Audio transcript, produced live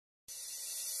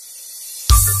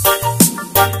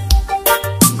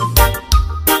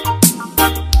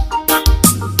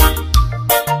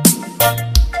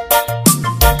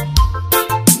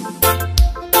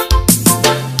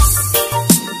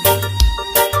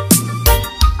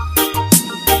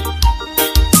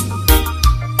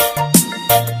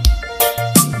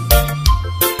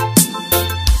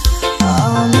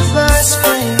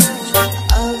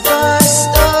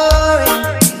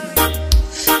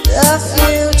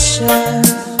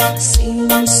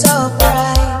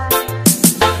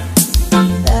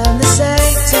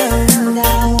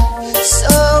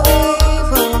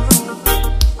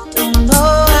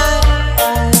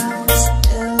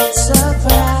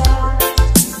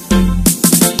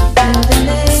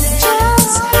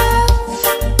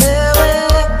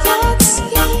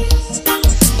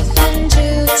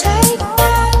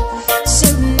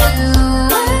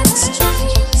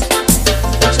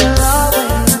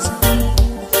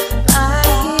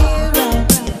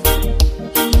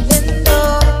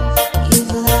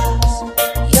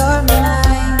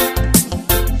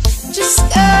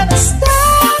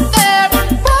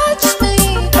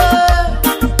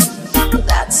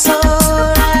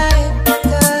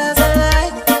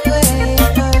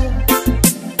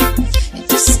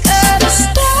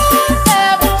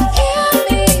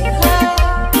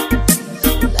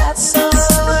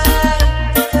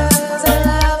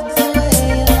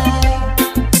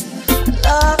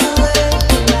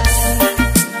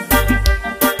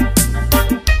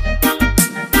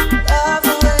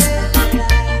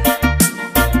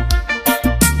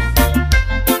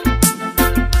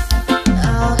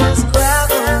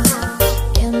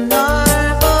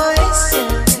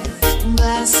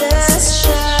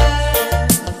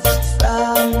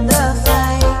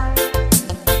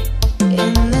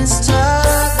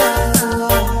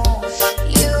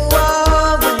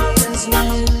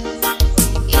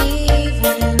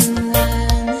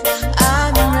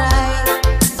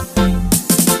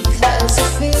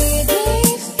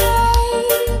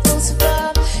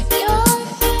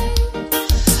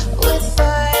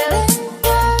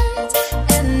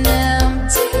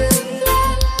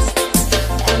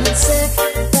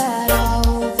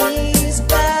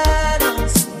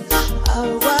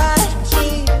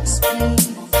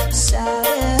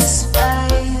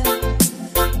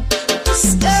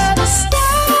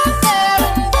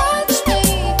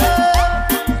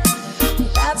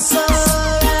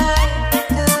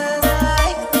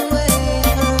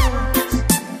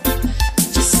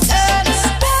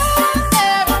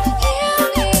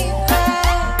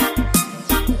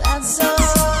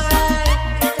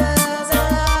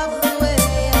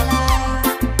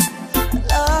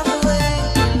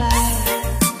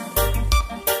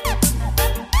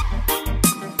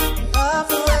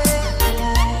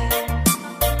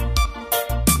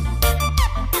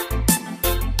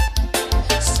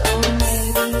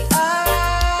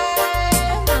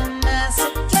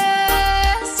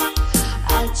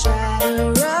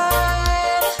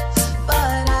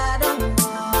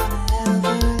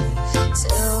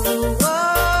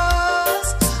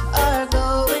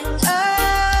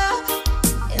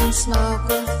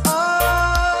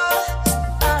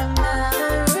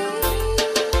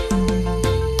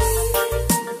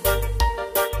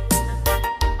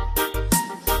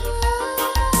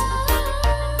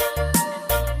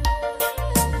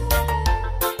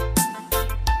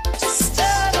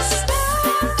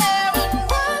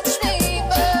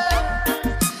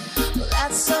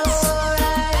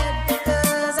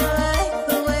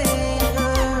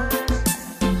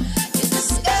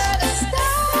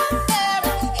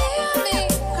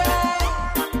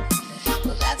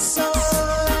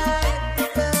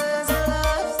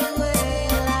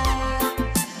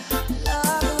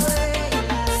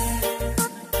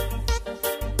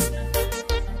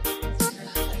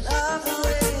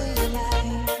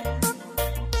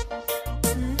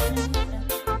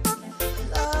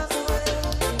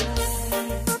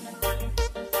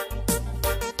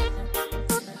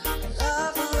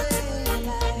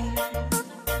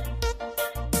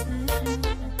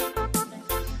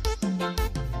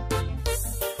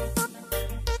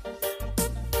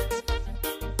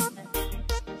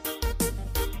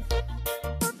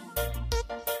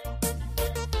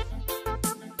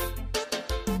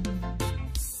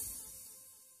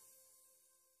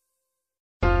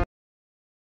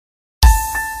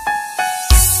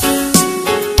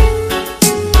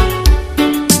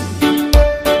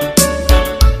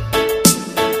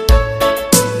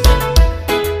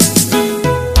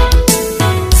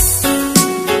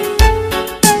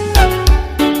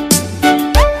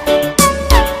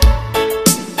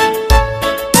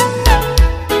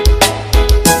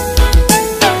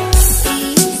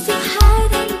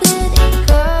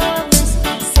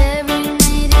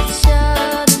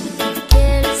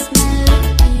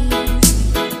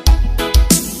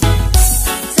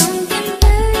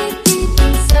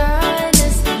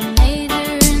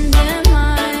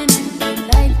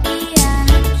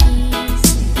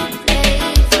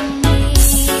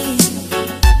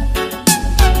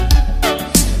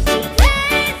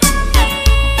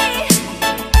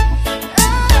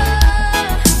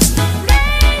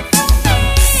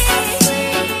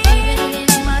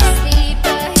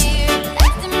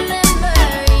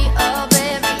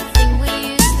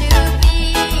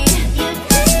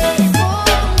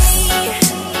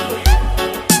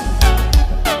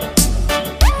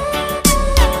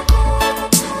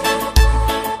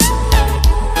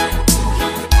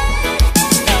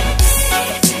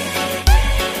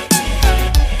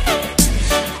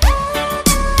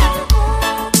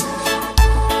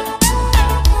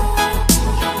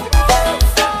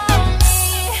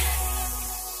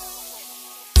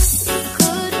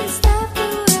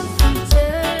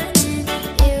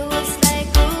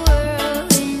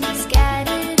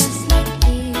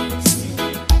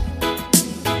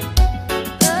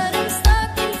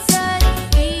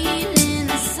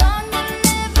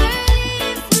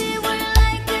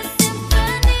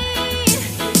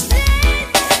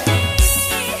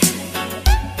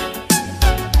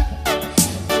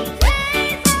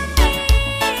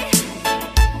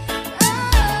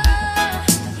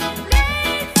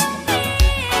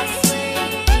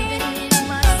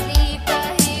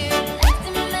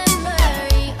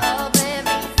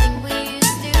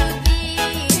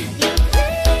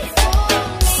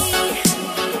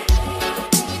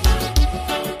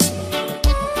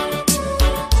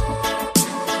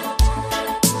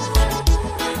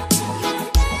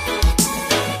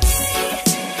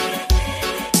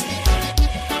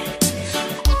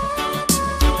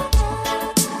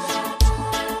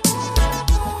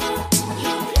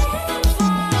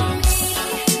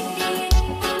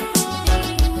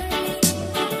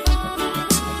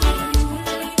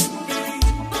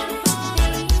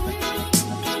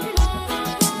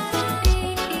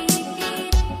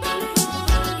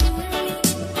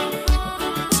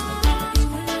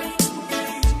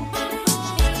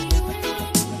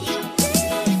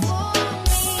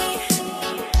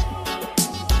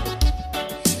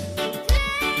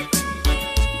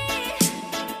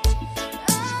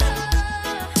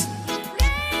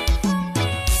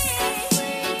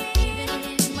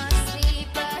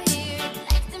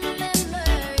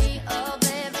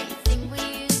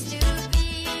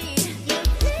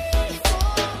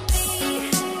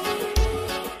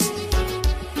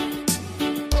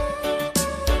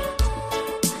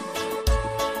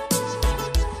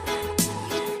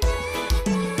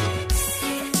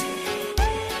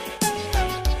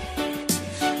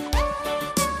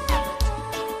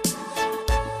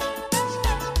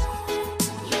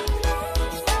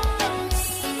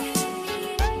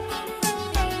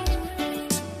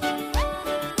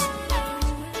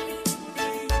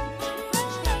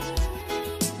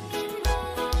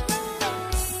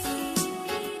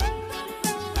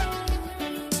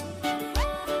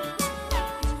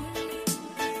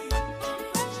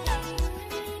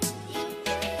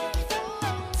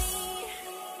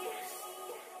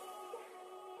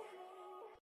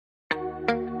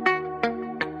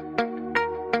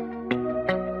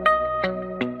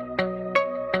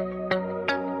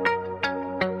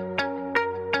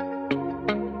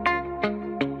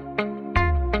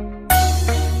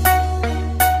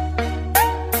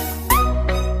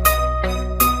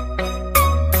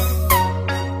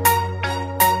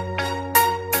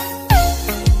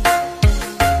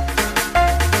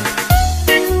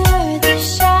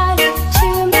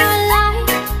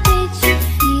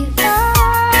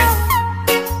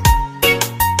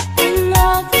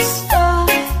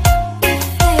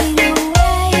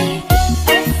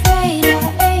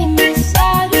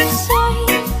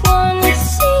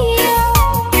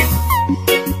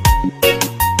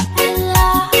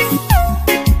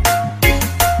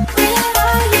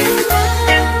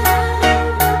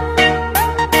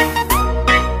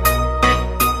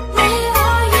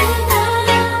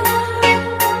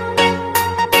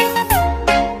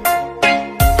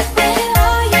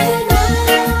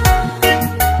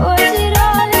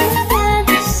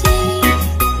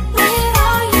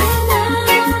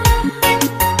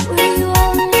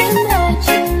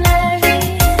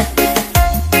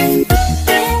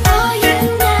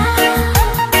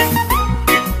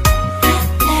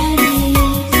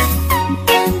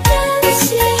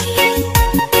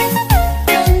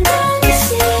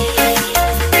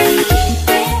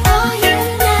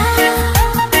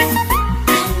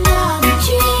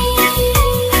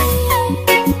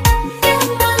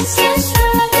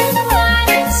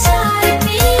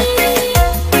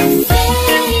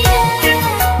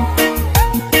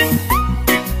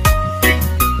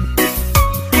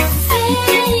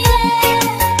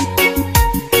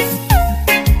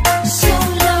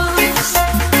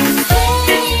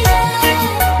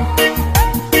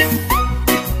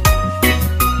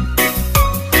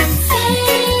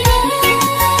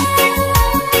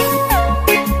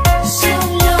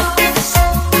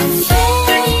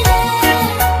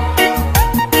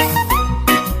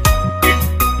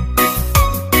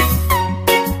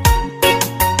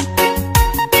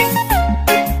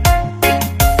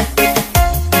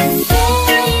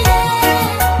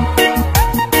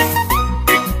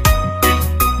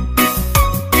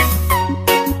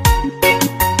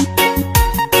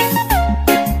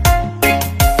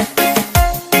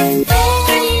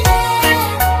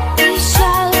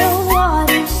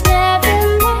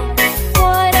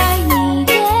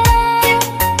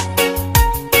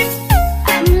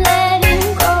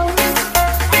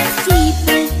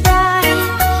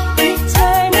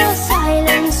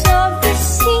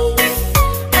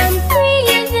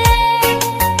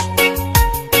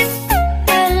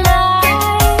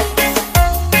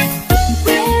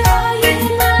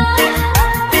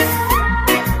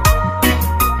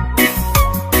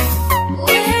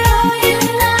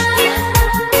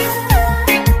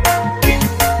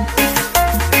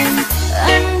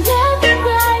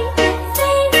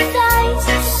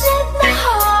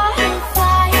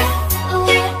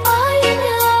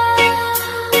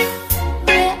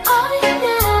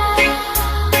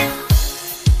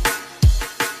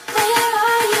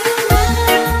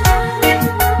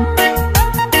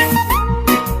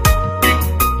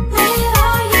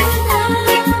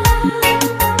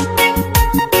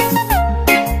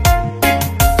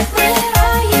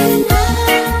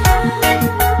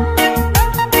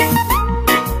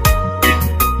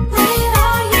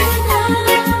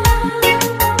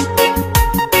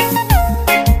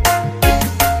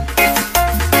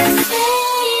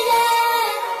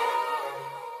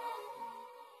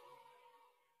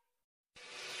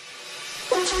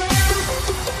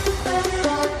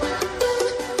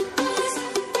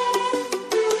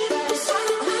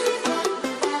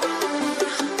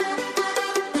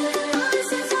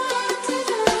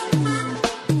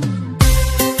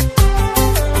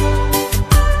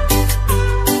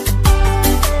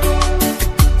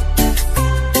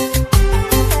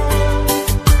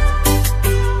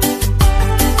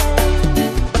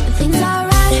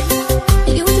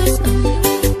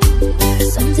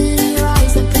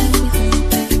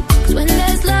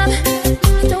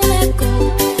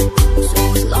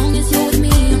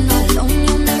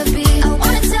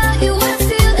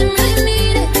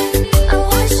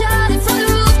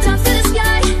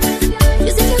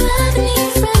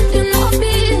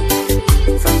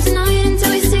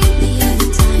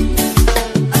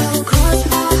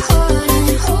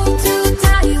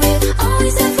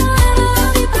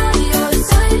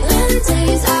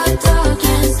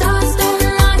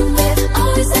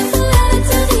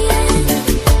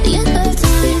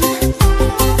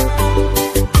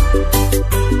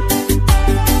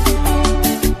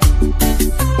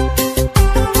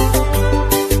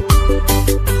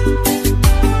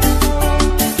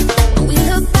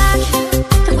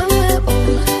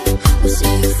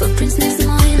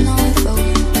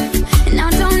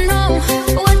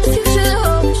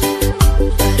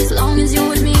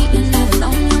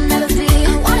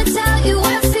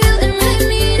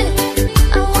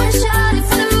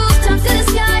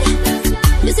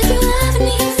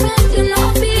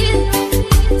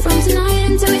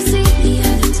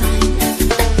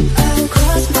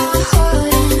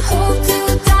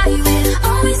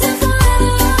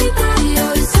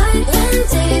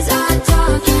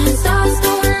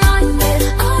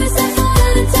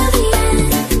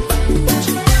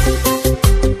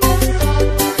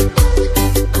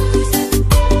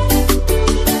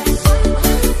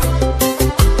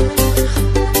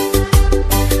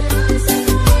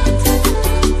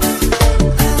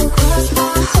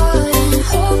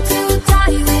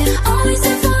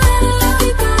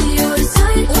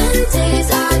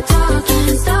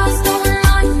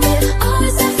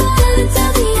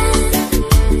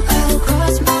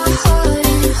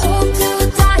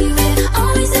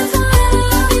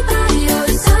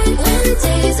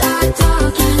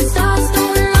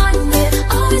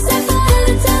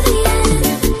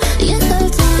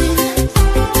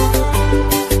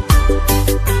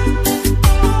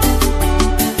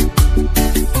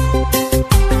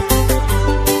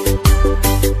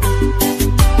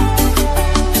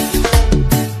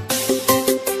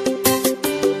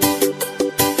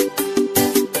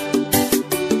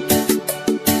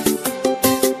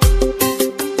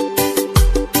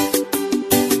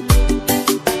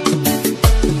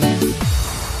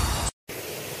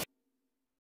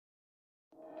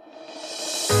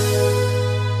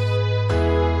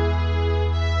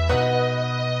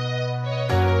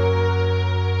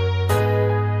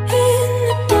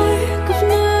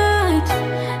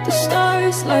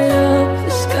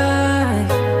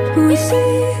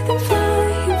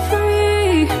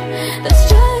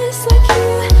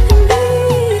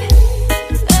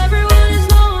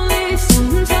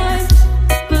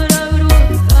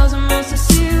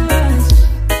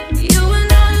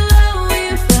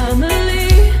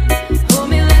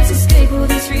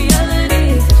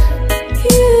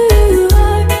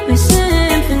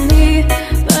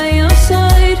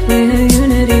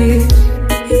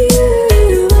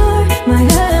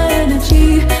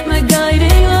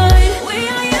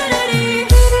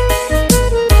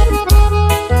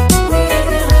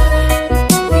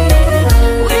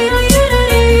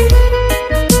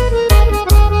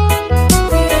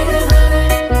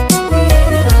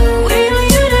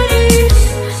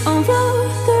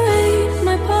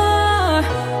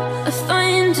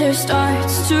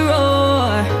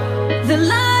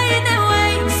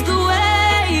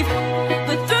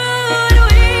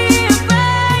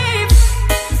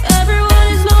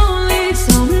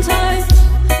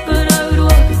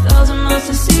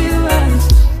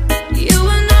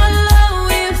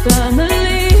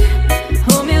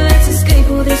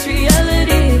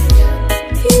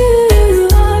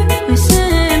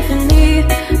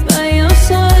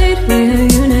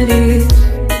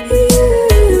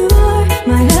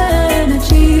My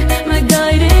energy, my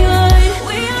guiding light.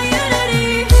 We are unity.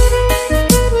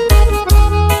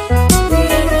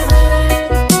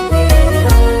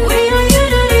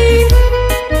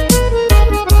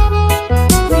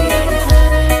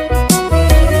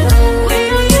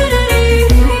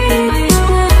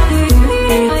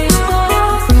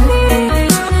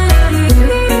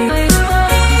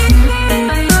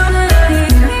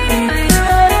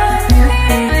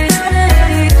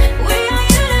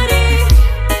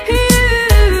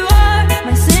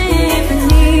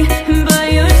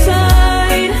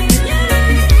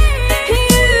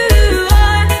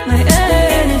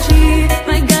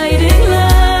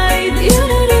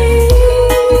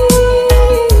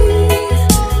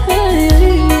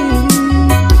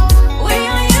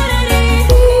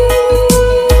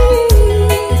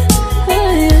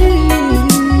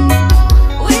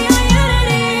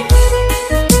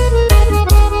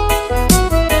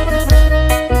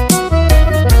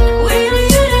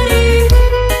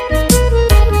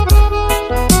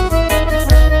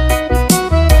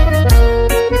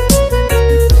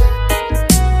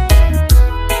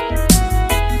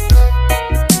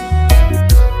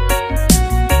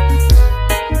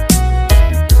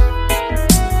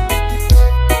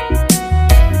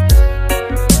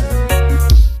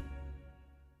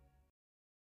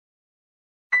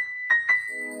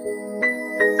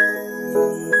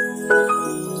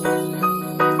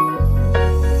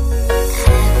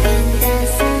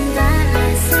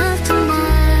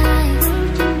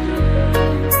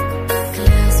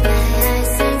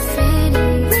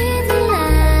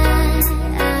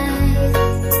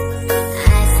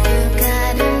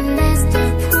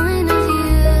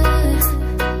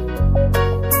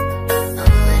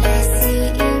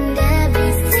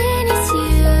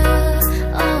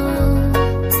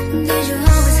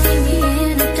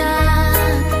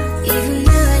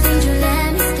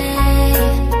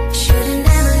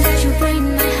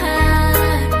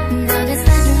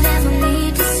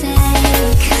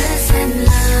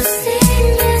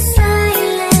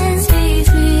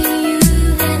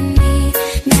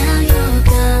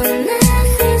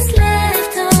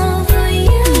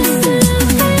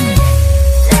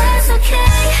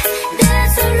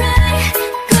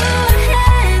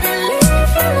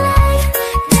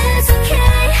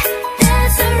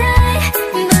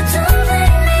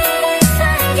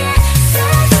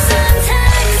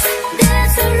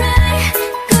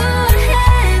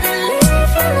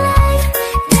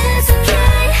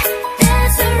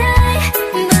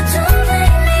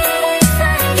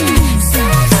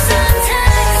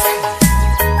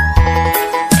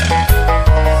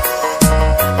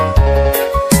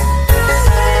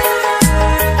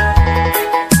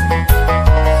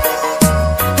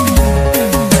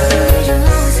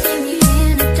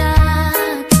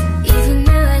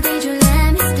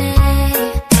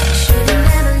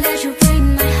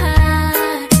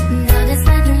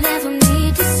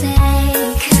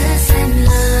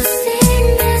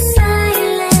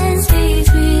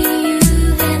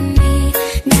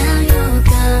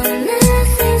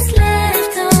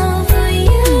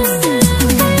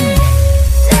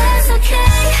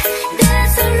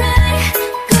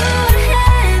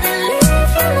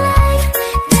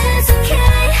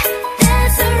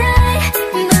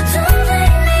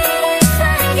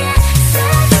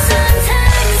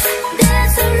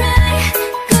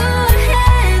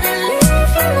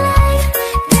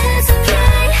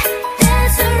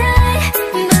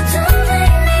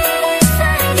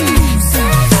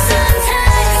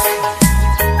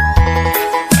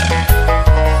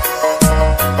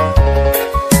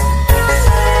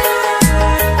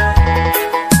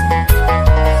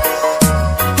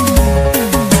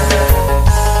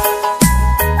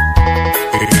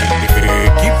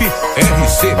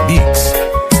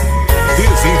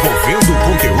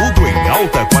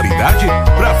 qualidade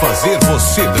pra fazer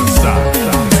você dançar.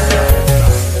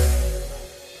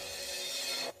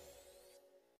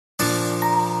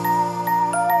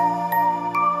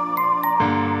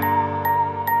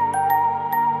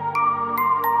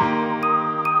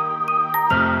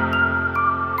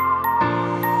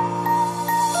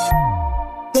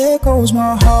 There goes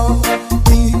my heart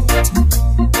beating,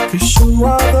 'cause you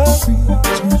are the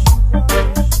reason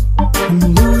I'm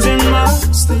losing my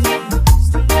sleep.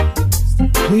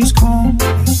 Please calm me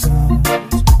down.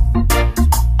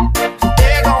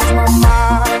 There goes my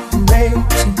mind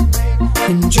racing,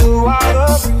 and you are the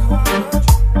reason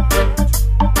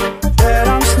that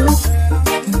I'm still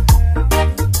breathing.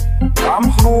 I'm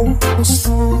hopeless.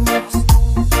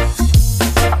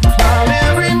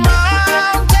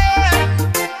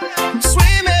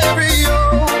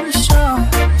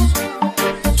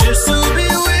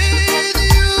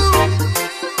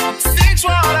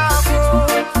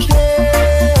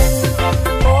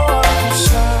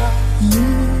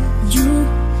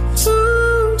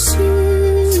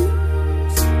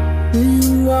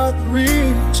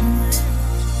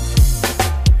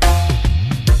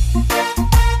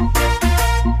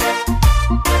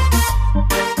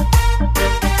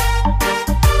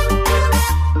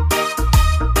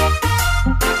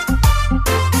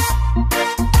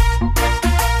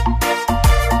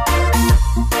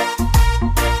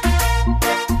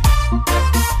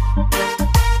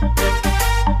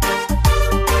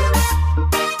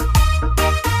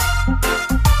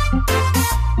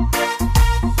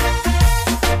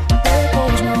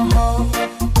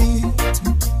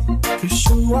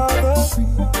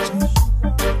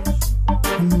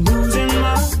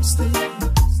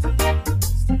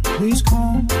 Please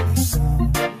calm me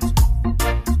down.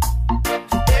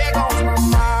 There goes my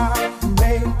mind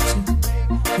racing,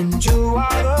 and you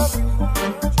are the reason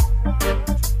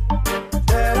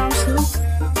that I'm still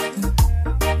breathing.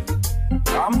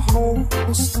 I'm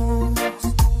hopeless.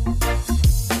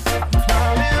 I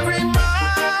climb every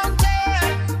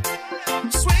mountain,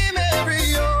 swim every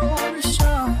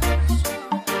ocean,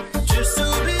 just to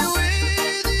be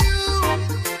with you,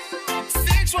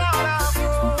 fix what I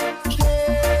broke.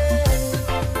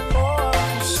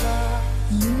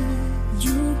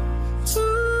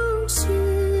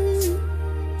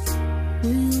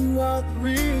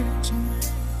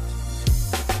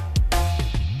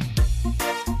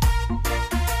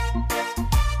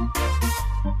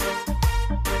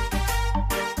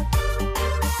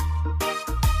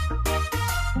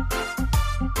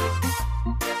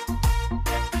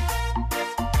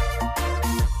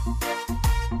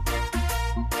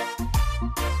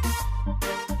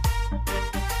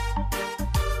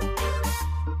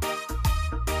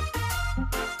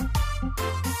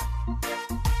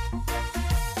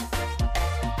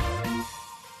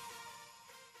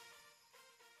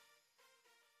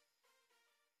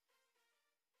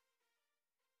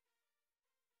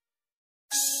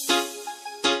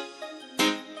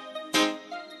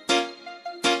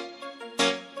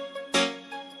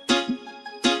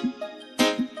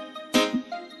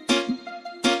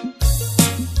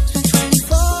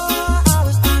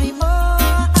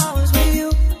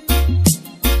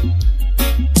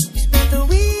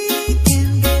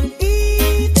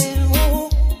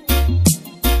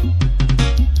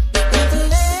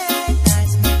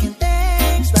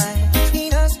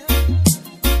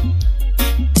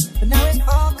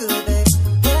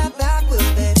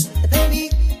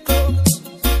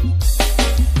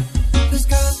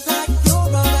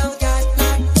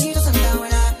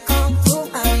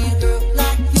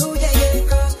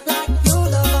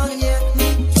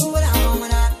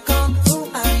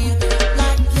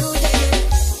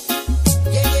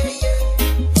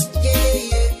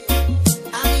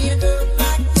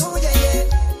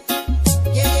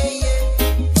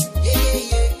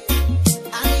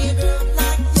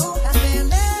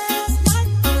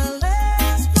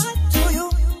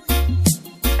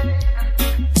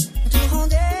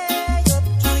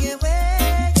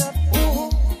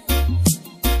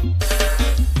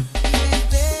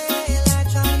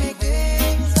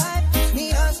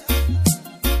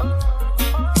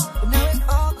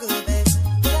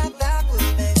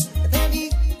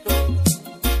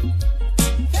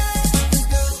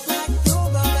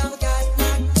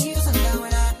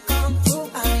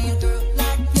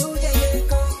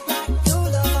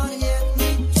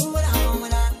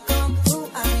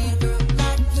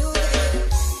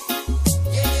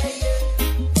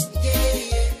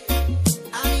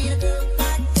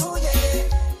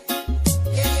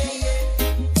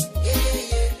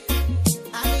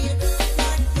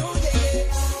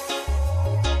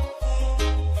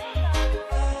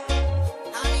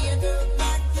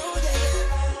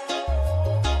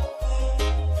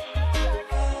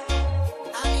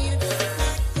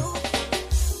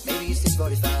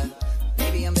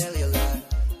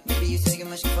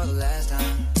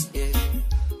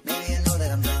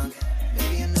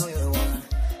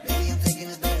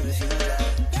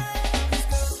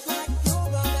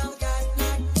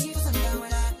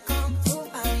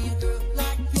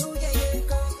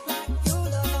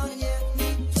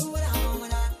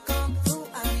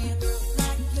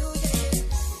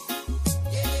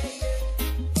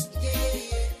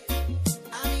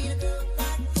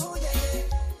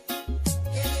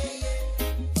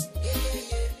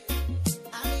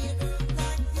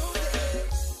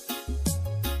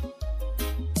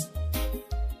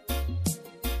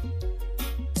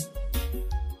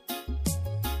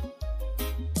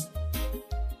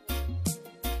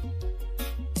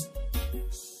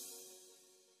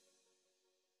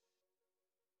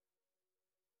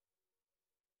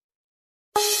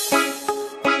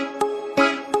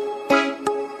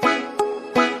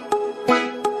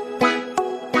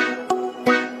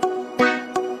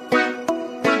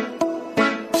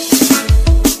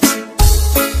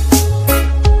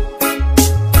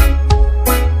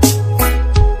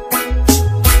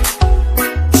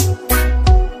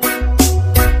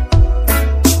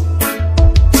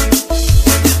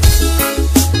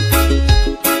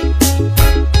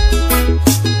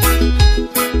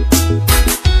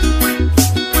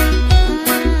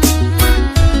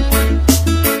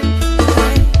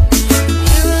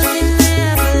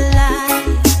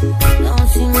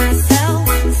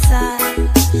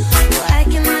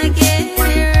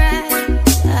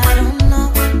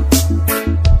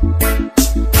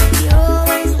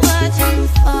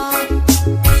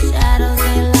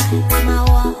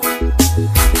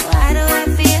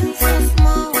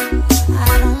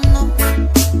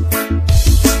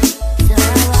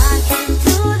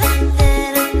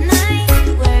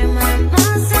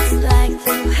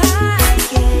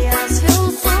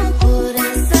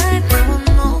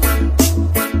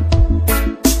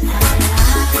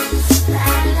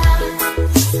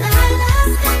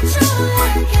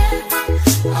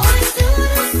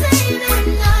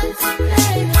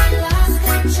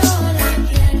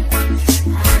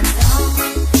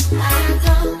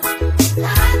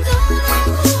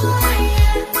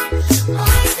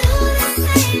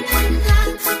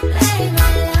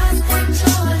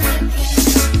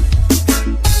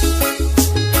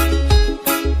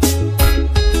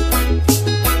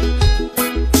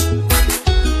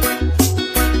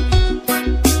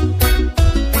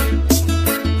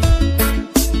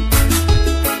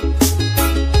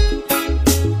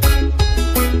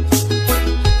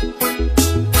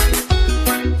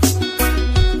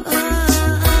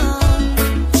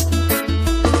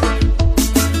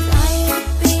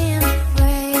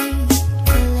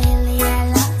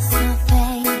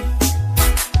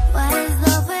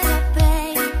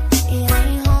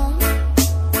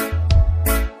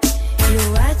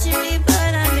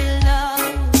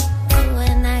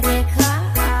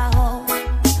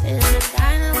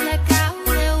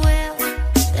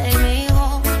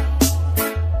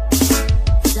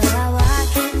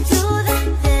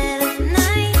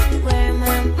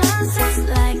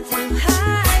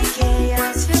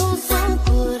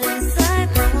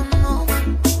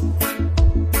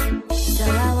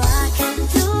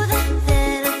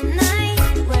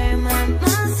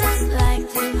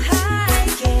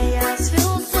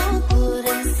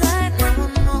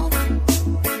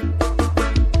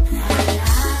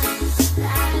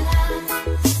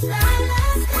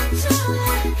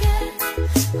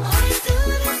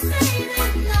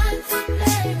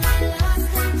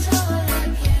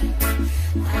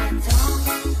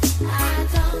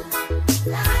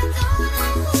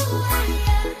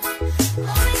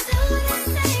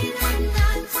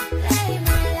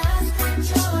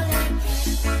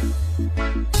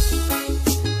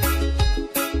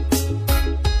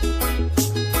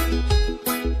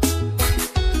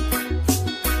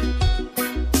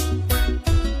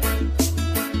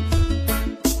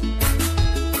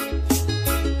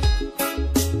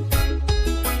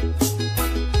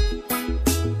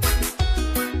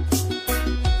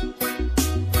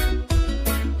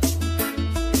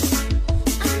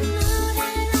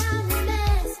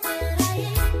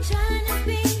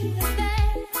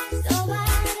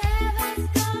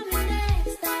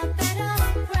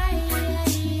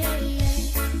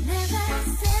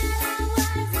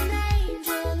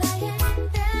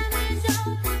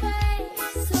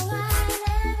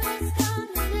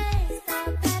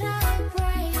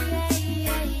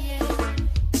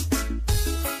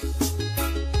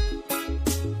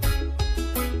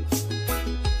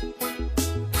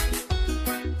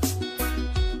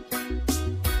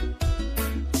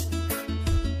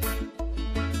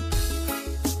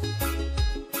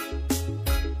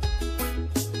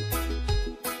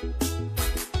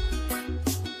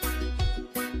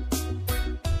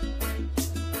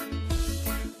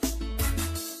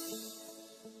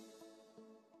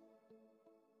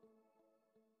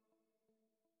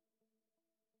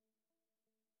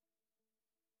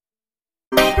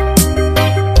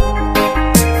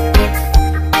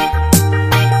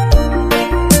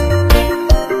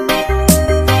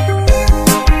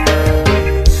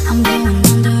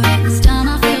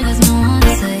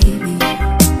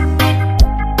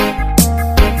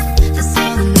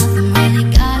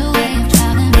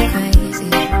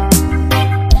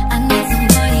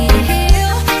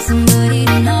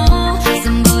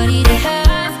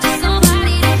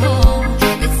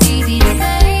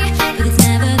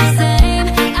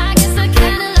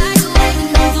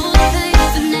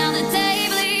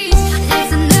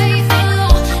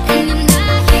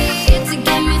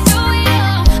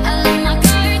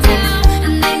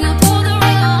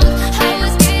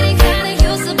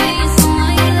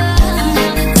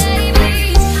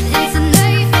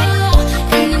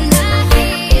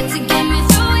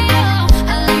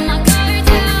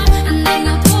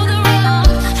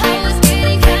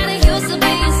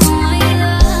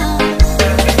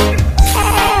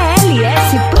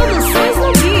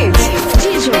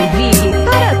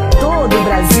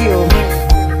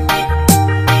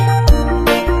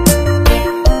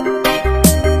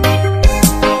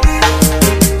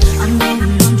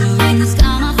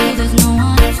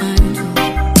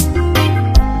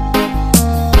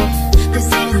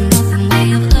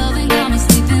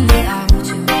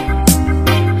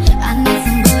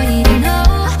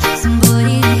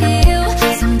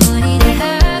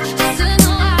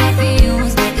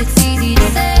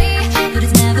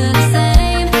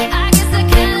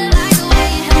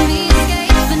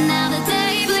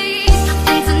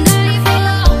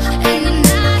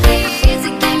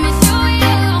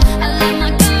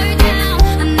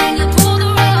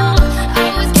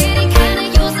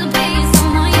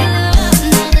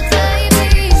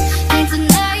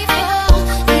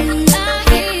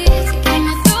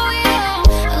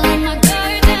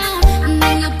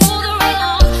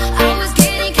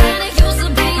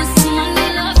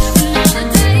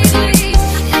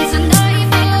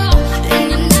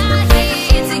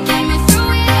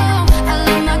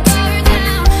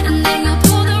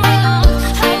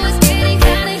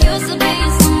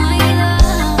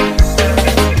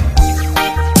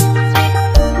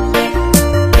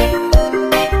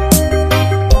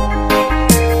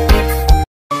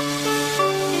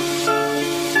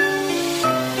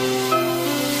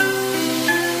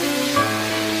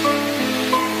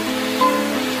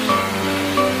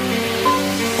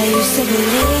 I used to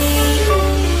believe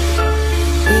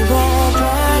we were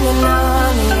burning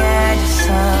on the edge of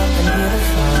something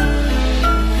beautiful,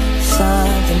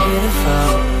 something beautiful.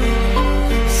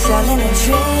 Selling a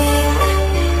dream,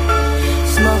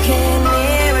 smoking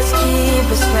mirrors keep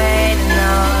us waiting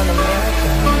on a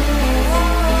miracle,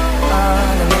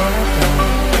 on a miracle.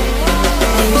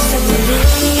 I used to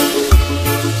believe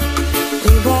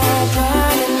we were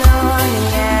burning on the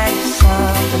edge of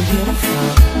something beautiful,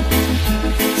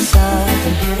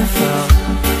 something beautiful.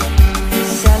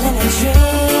 Selling a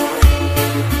dream,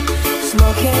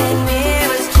 smoking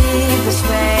mirrors keep us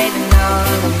waiting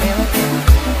on a miracle,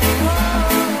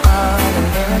 on a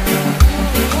miracle.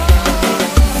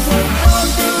 So go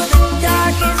through the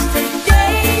darkest of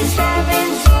days,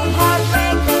 having some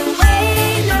heartbreak away.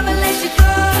 Never let you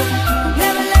go,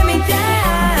 never let me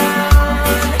down.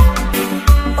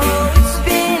 Oh, it's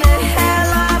been a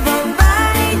hell of a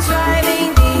ride,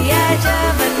 driving the edge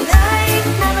of a night.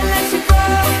 Never let you go,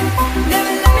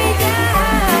 never let me down.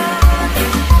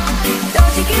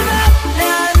 Don't you give up,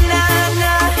 nah, nah,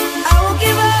 nah. I won't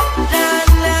give up, nah,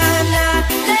 nah, nah.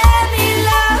 Let me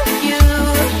love you,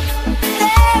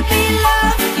 let me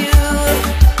love you.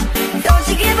 Don't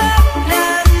you give up,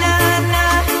 nah, nah,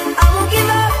 nah. I won't give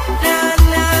up, nah,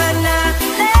 nah, nah.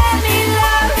 Let me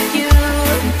love you,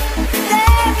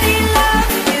 let me love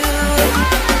you.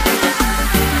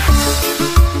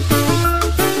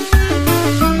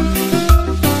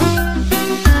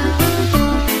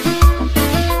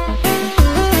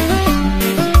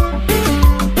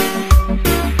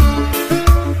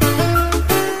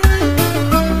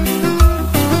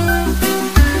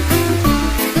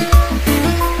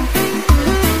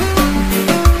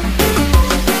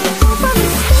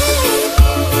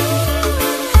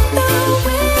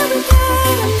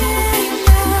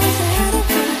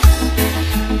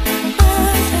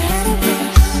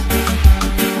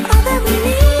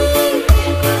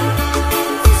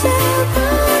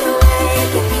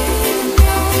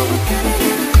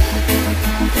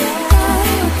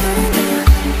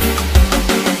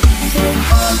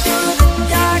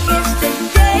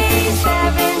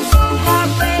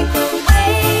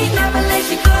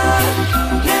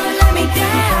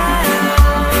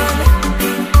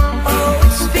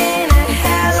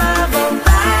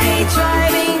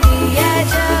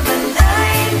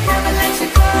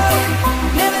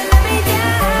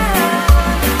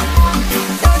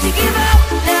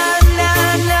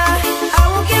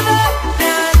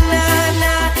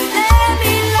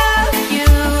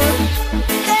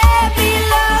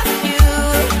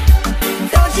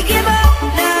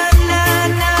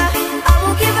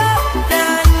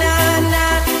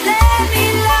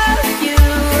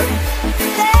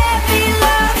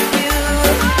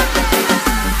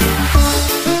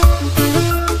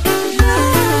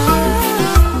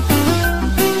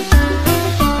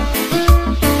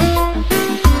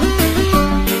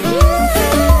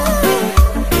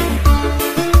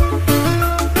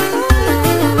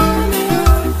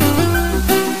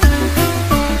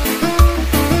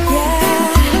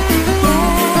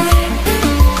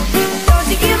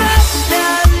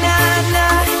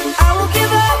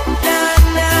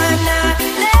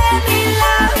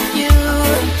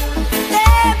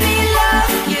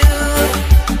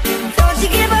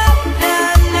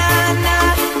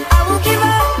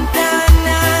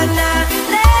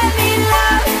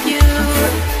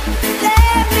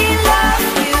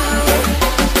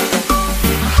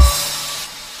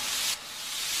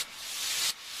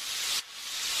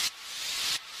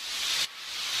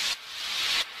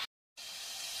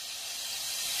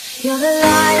 You're the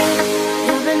light,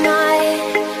 you're the night,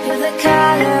 you're the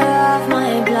color of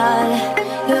my blood.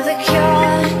 You're the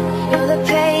cure, you're the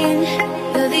pain,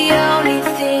 you're the only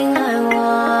thing I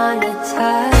wanna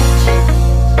touch.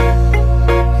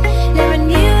 Never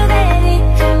knew that it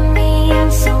could mean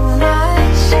so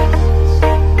much,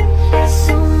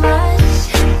 so much.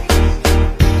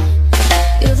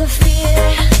 You're the fear,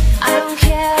 I don't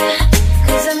care,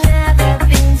 'cause I've never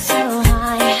been so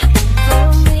high.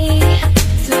 Follow me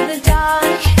through the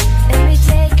dark, let me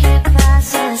take it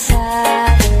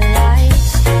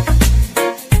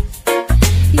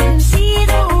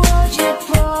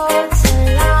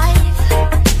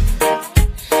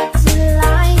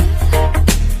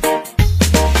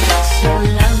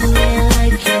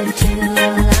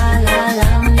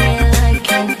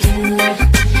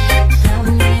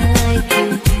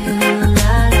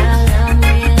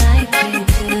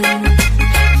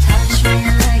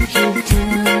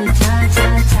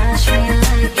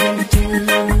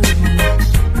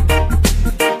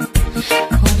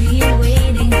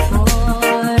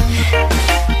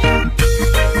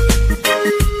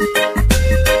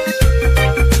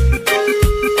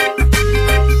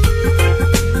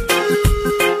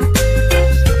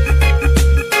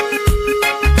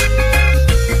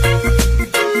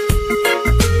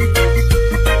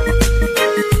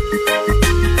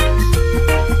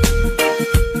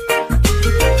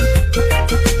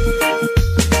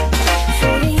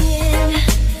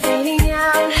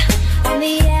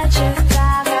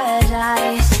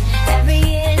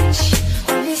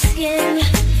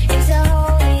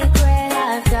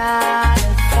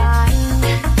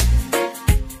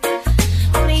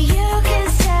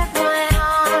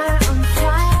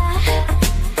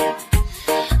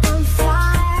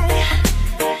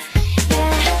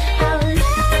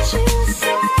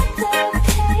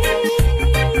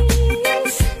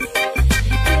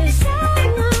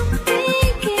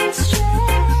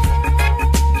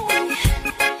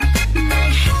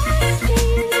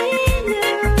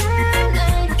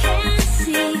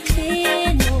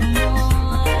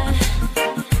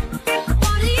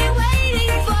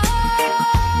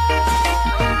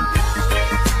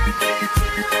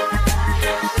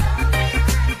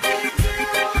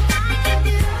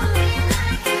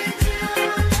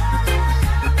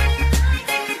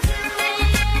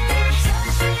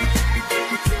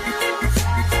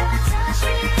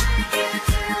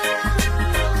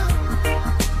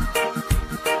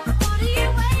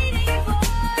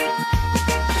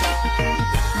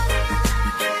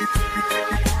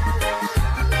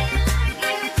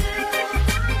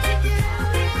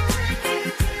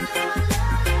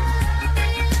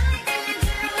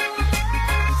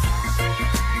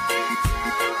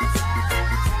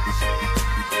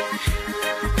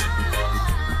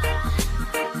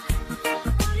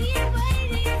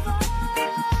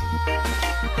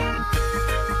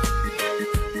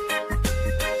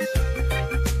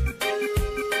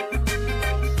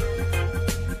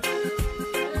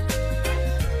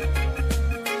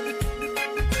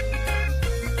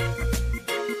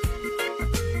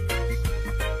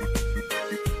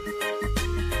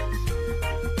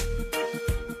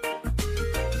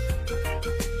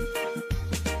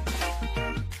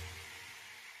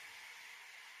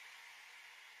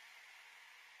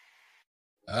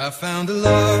I found a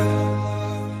love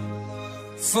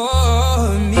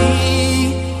for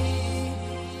me.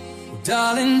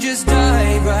 Darling, just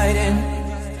dive right in,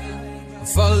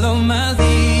 follow my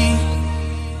lead.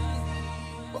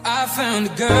 Well, I found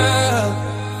a girl,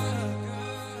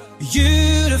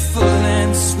 beautiful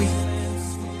and sweet.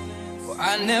 Well,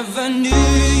 I never knew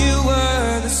you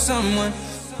were the someone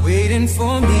waiting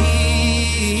for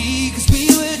me. 'Cause we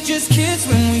were just kids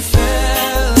when we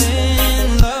fell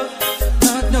in love,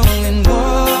 not knowing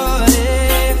what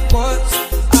it was.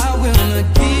 I will not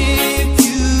give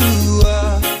you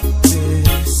up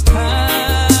this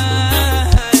time.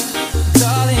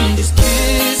 Darling, just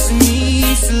kiss me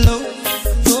slow.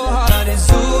 Your heart is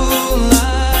all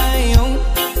I own,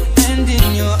 and in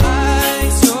your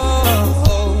eyes you're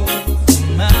holding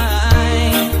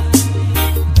mine.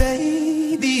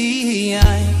 Baby,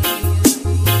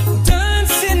 I'm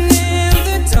dancing in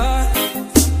the dark.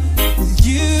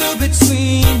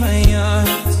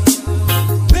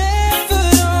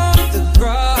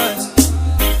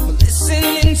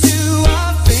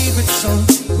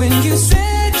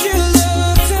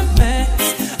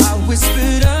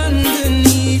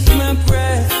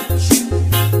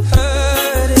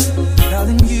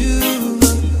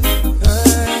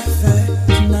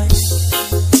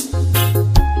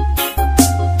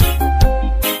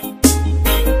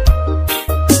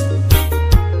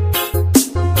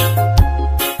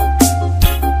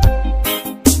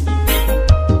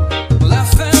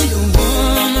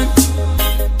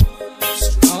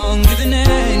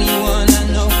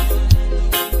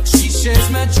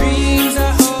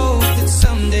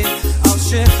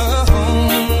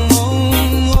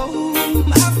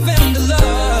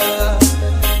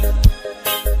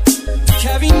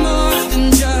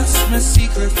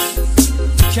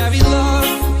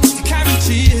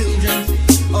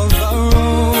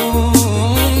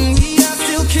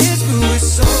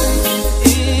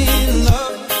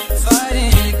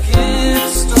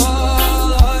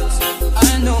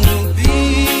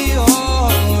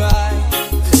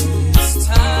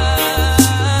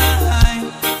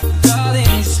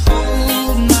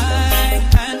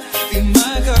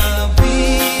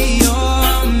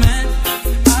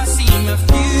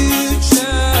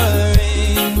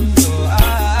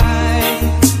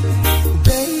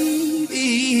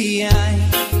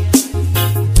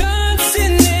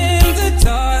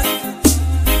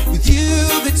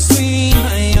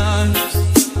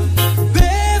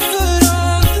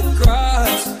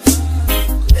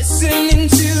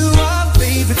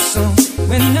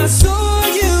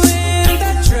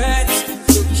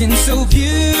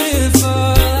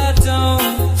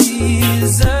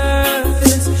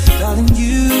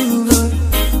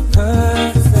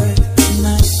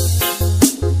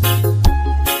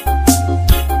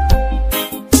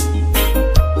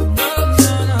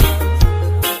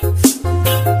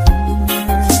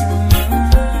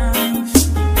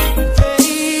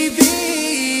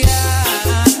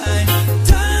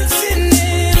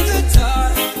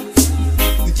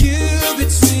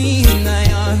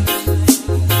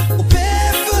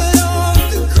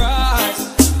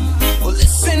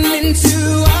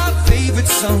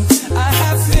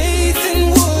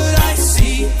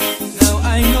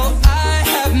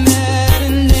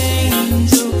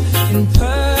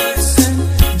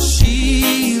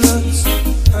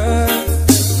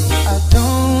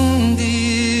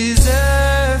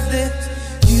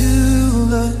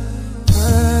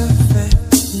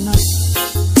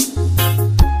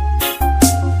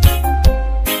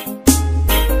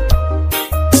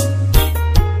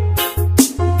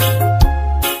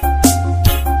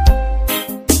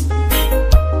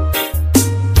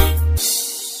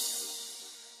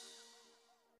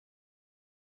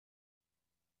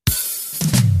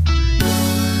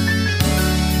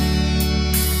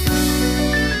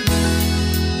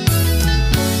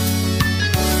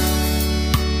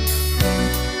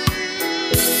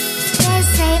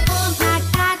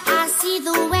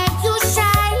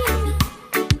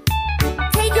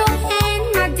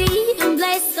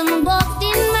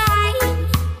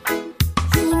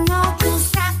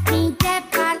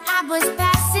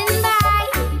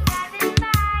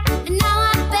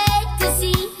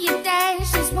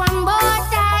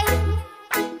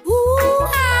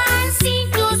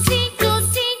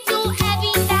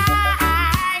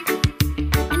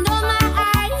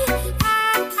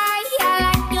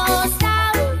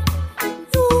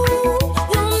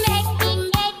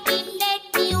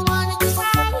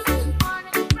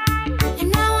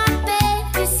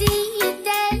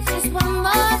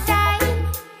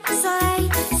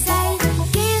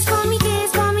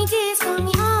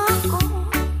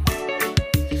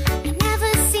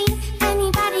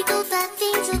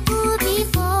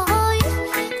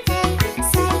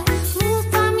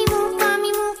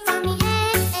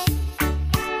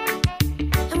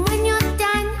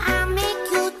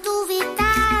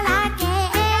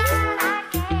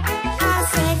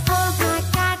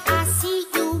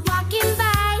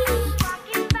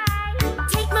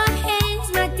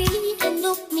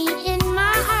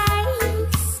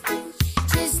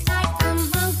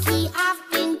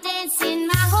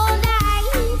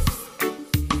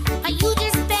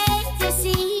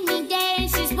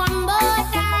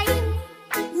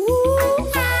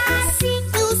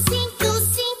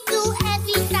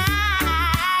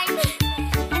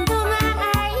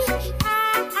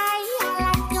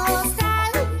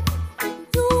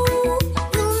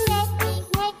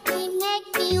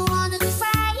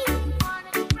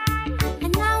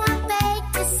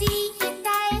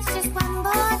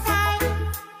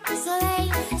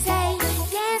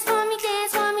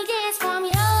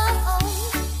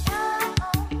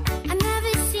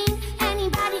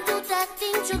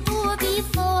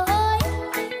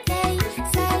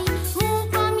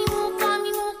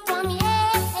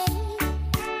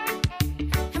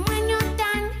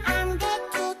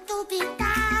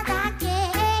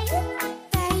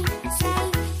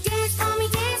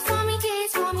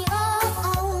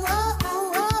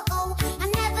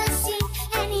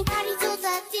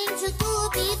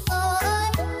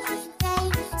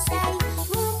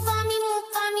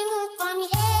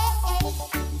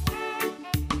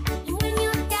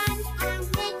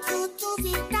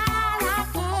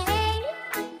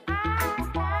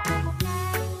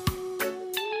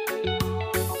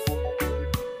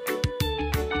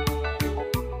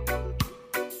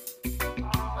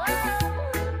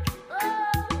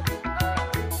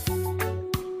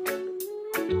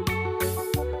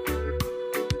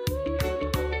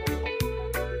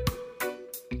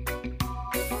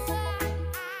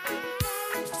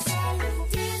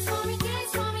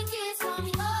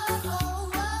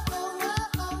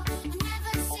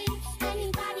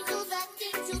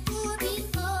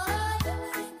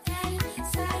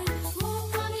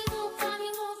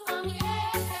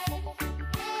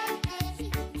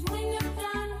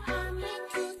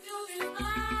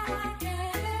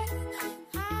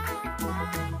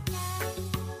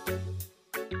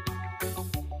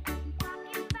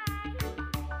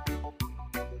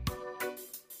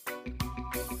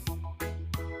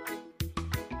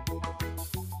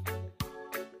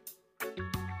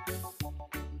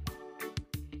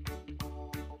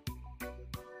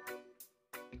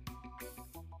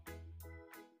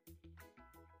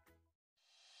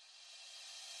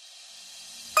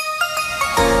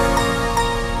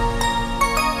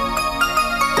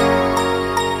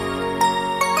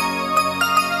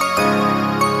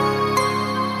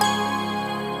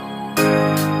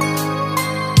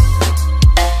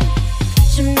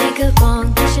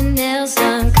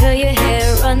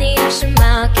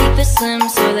 Slim,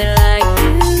 so they like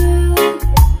you.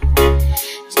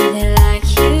 Do they like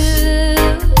you?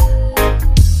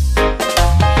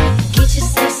 Get your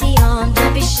sexy on,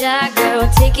 don't be shy, girl.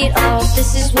 Take it off.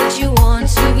 This is what you want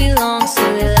to belong. So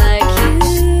they like you.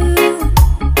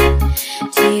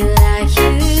 Do you like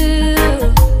you?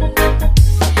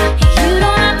 You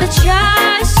don't have to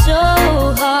try so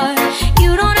hard.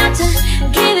 You don't have to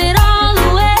give it all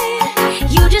away.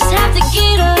 You just have to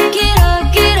get up, get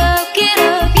up, get up, get up.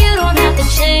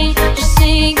 Change, just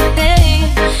sing, babe.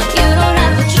 You don't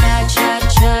have to try, try,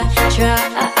 try,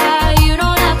 try. You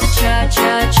don't have to try,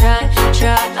 try, try,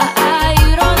 try.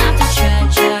 You don't have to try,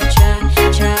 try, try,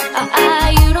 try.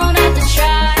 You don't have to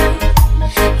try.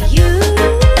 You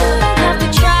don't have to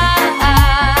try.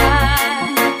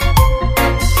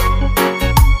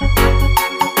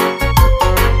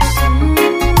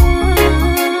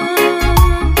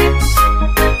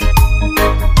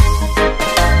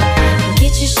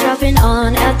 Get your shopping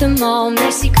on at the mall,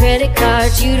 Maxi credit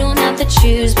cards. You don't have to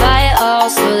choose, buy it all.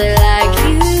 So they like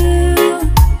you.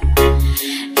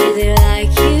 Yeah, they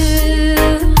like you.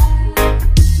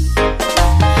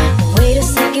 Wait a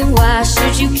second, why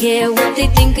should you care what they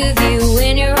think of you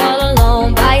when you're all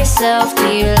alone by yourself? Do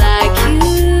you like you?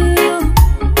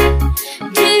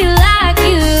 Do you like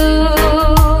you?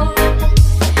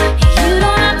 You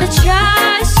don't have to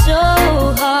try so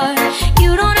hard.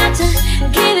 You don't have to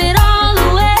give it all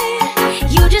away.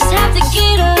 You just have to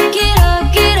get up, get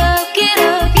up, get up, get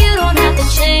up. You don't have to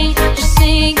change, just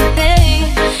sing, babe.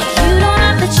 You don't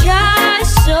have to try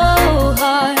so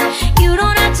hard. You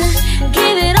don't have to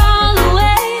give it all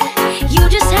away. You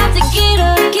just have to get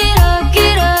up, get up,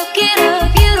 get up, get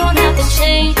up. You don't have to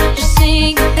change, just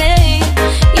sing, babe.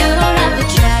 You don't have to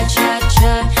try, try,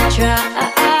 try, try.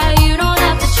 You don't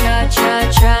have to try, try,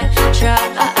 try, try.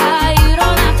 You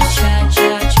don't have to try,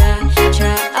 try, try,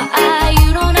 try. You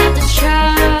don't have to try.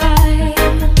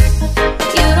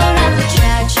 You don't have to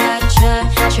try, try, try,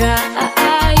 try.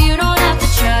 You don't have to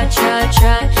try, try,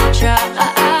 try, try.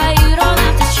 You don't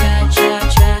have to try, try,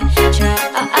 try, try.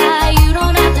 You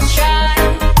don't have to try.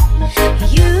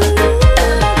 You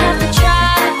don't have to try.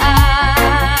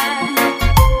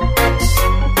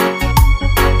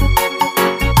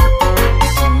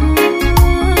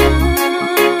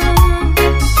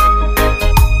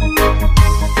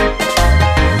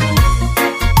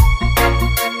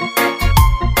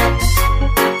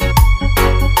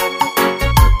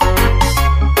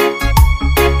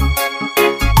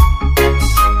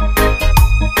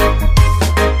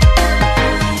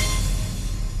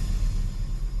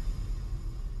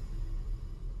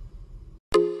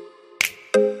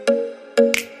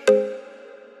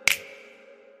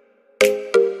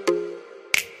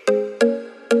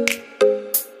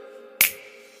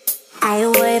 I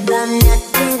worry about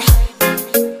nothing.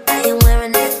 I ain't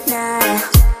wearing it now.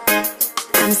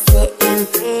 I'm sitting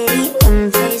pretty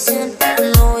impatient, but I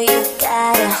know you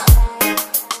gotta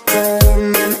put in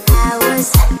them hours.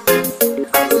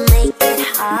 I'll make it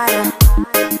harder.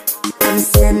 I'm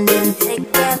sending pick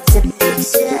after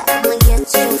picture. I'ma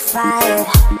get you fired.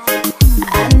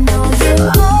 I know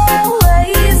you're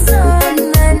always on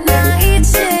the night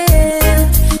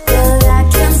shift, but I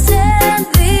can't stand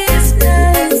these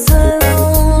nights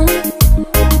alone.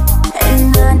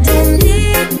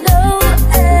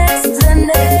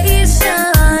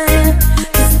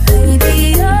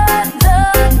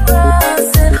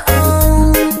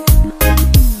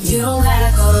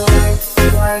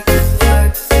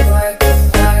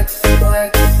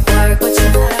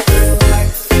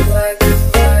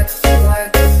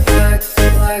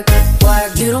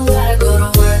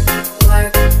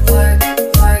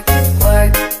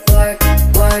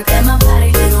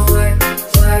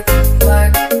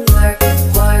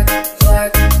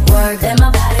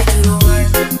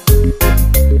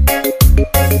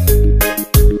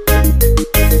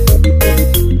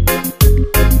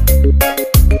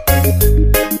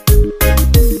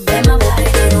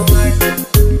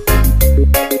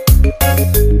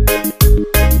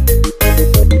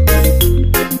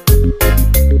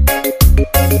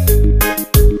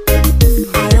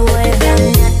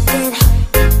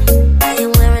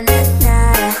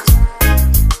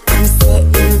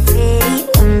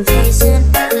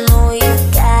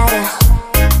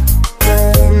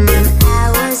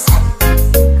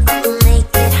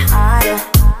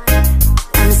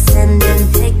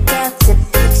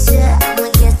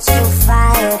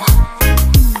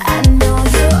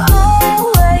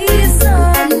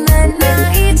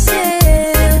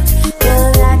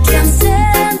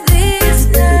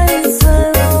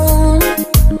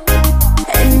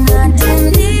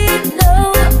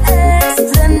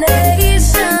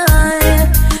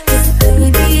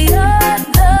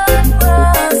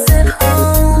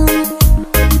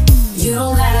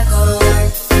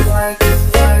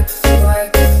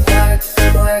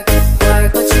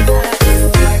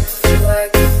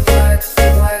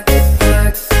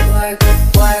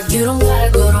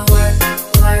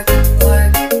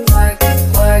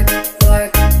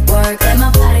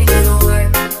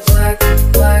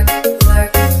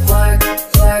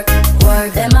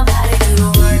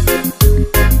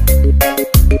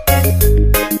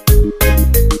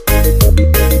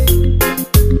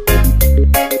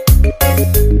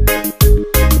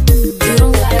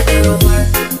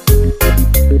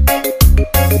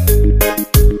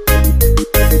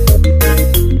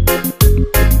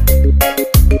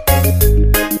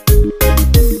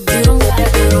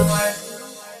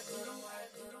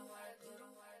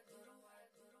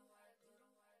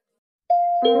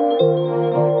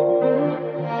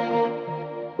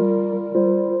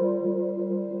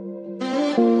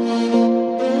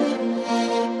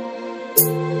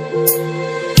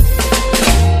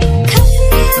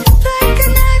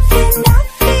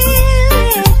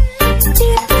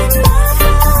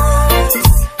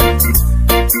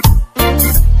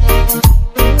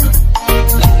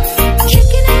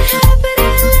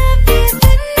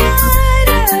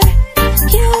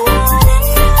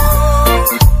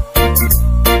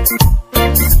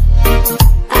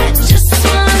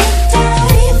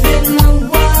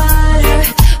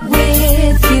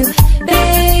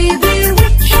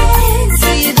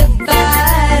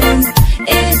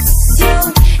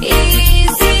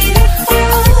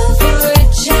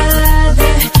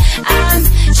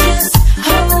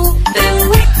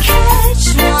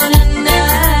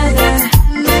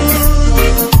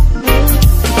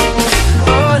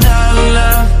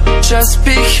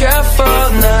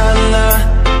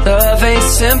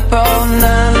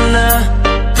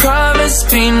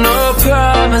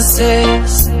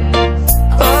 promises.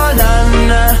 Oh na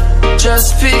na,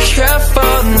 just be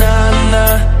careful, na na.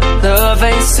 Love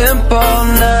ain't simple,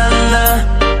 na na.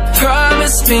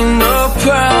 Promise me no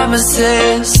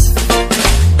promises.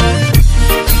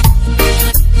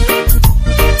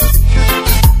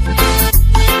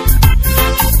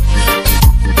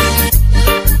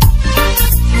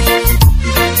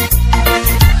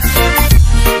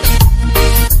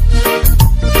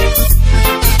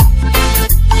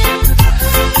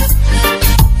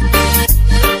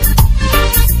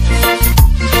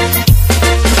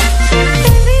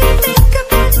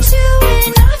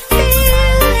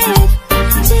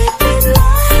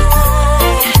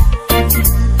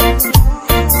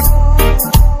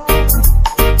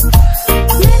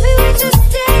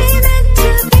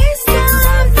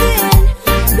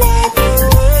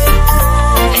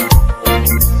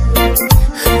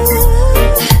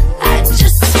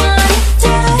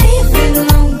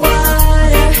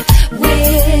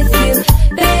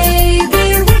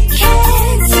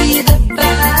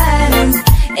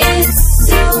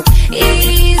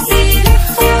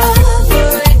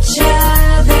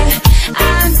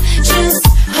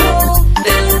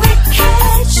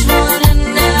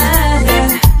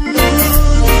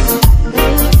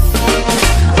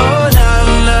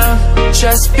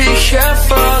 Just be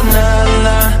careful, na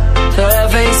na.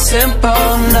 Love ain't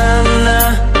simple, na na.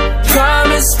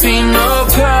 Promise me no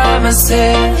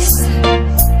promises.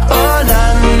 Oh na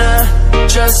na.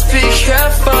 Just be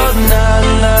careful, na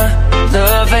na.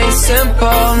 Love ain't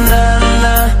simple, na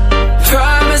na.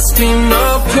 Promise me no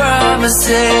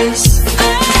promises.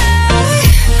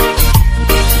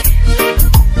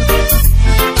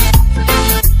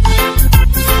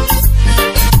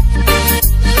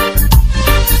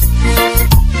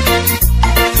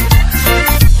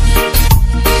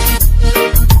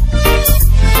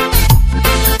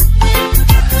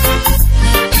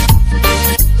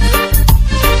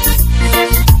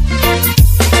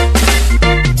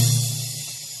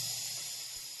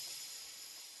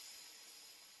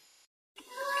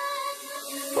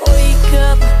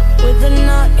 With a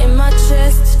knot in my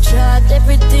chest, tried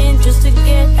everything just to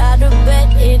get out of bed.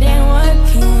 It ain't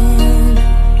working,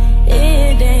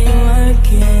 it ain't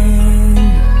working.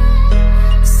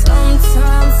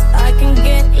 Sometimes I can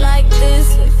get like this,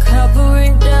 cover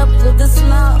it up with a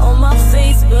smile on my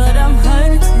face, but I'm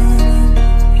hurting,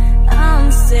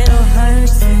 I'm still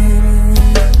hurting.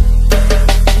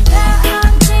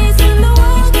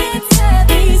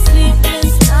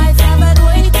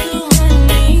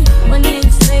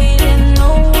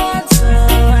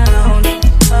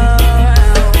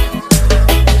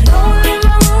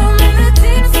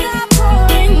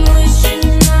 Wish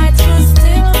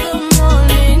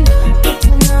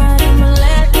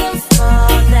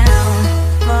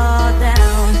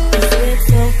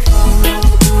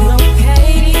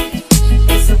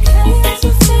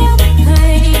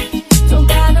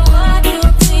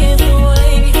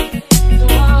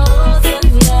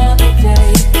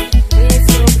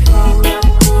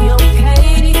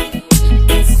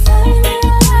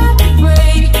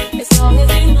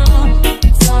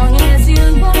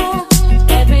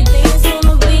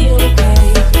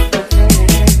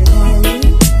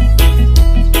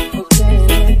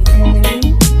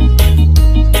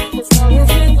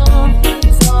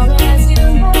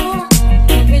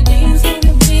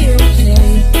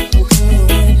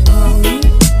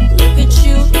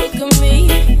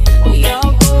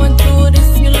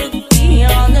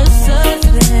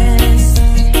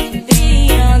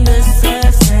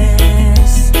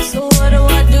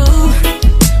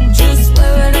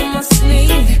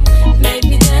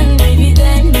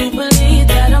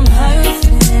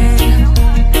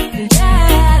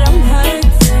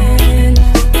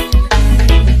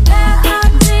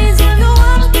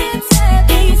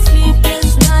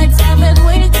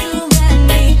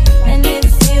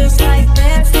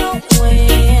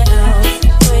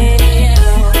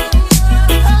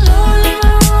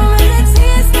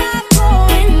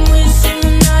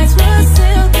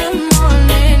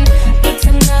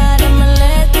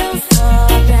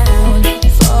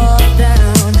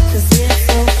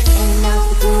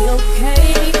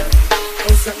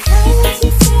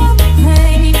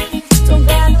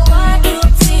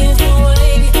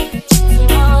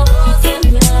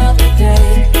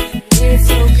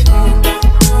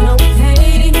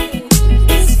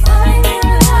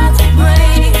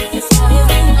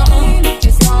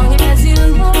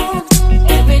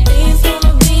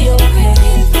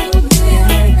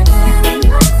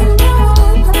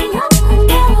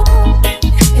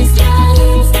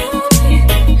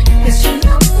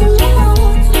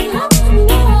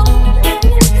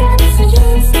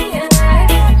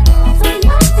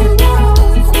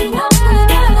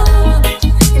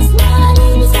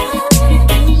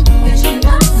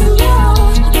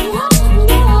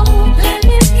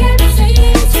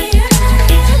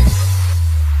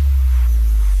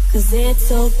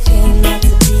It's okay not to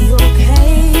be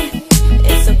okay.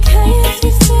 It's okay if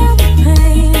you feel the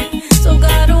pain. So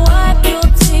gotta wipe your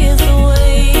tears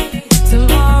away.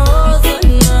 Tomorrow's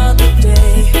another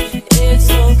day. It's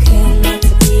okay not to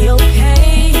be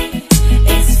okay.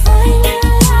 It's fine, you're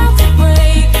allowed to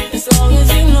break. As long as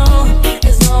you know,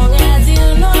 as long as you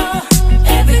know,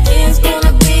 everything's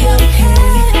gonna be okay.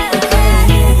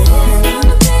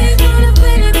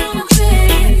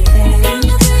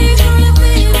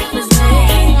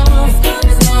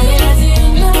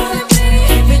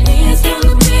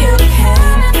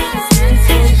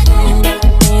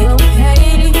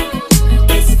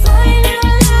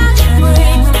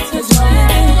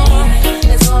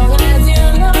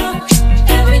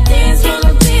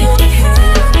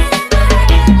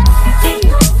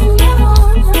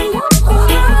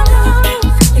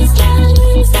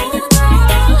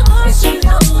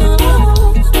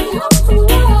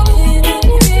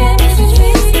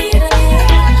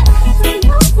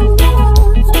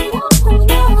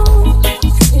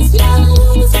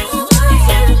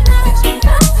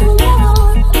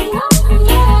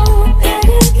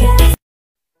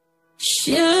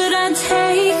 Should I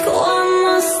take one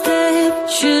more step?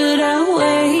 Should I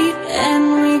wait and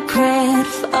regret,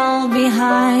 fall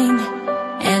behind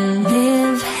and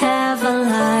live, have a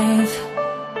life?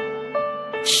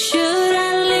 Should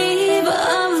I leave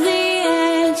off the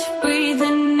edge,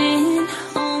 breathing in,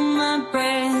 hold my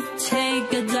breath,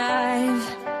 take a dive,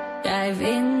 dive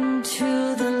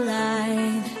into the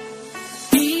light?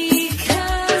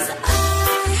 Because I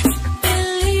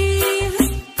believe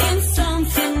in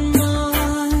something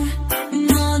more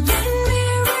than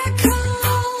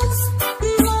miracles,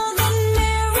 more than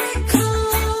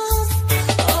miracles.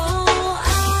 Oh,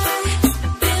 I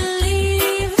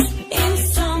believe in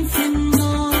something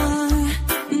more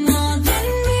than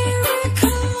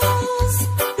miracles,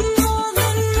 more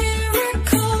than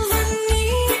miracles. I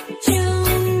need you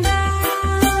now,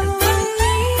 I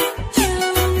need you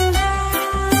now,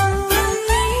 I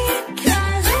need,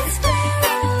 'cause it's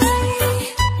barely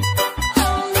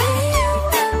only you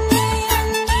and me. I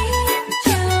need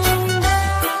you now, I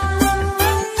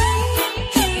need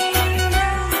you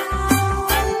now,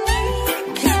 I need,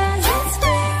 'cause it's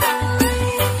barely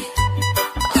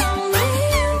only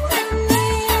you and me.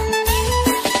 I need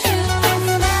you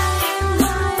now.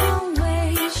 My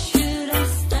way, should I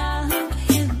stop,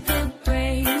 hit the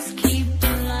brakes, keep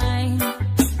the line,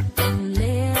 and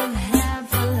live, have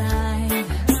a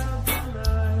life?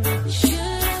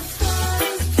 Should I fall,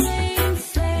 playing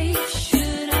safe?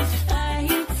 Should I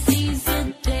fight, seize the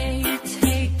day,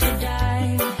 take a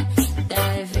dive,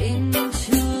 dive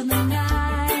into the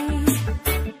night?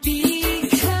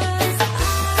 Because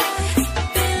I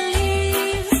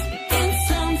believe in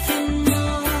something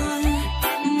more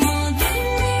than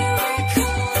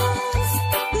miracles,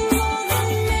 more than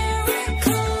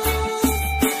miracles.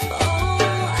 Oh,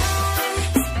 I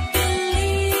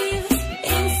believe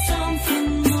in something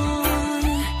more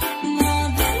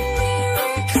than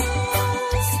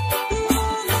miracles,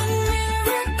 more than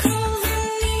miracles. I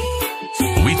need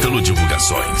you. O Ítalo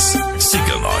Divulgações.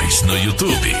 Siga nós no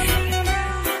YouTube.